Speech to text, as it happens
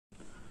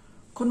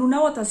Con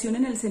una votación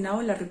en el Senado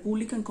de la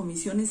República en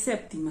comisiones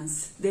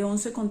séptimas de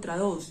 11 contra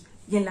 2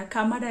 y en la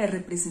Cámara de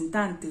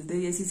Representantes de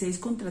 16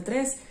 contra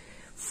 3,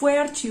 fue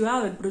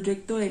archivado el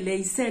proyecto de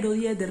ley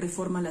 010 de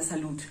reforma a la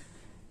salud.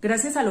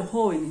 Gracias a los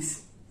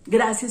jóvenes,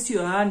 gracias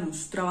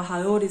ciudadanos,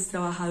 trabajadores,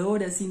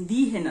 trabajadoras,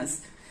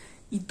 indígenas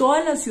y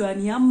toda la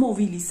ciudadanía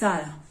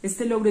movilizada,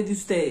 este logro es de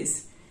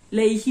ustedes.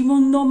 Le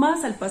dijimos no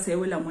más al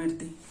paseo de la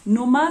muerte,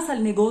 no más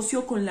al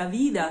negocio con la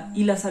vida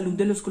y la salud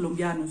de los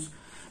colombianos,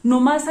 no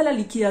más a la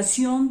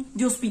liquidación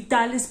de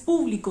hospitales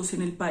públicos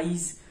en el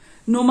país,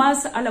 no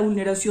más a la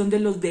vulneración de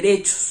los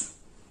derechos.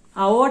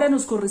 Ahora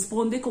nos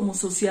corresponde como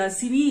sociedad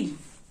civil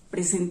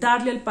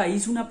presentarle al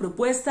país una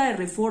propuesta de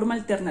reforma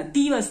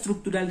alternativa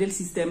estructural del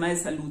sistema de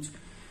salud,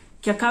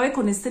 que acabe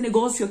con este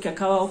negocio que ha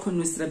acabado con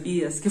nuestras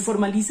vidas, que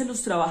formalice a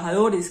los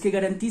trabajadores, que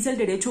garantice el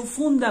derecho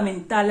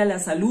fundamental a la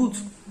salud,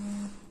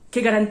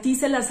 que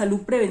garantice la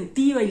salud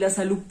preventiva y la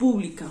salud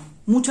pública.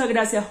 Muchas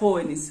gracias,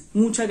 jóvenes,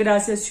 muchas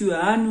gracias,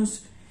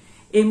 ciudadanos.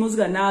 Hemos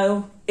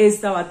ganado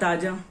esta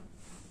batalla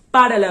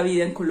para la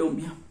vida en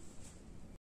Colombia.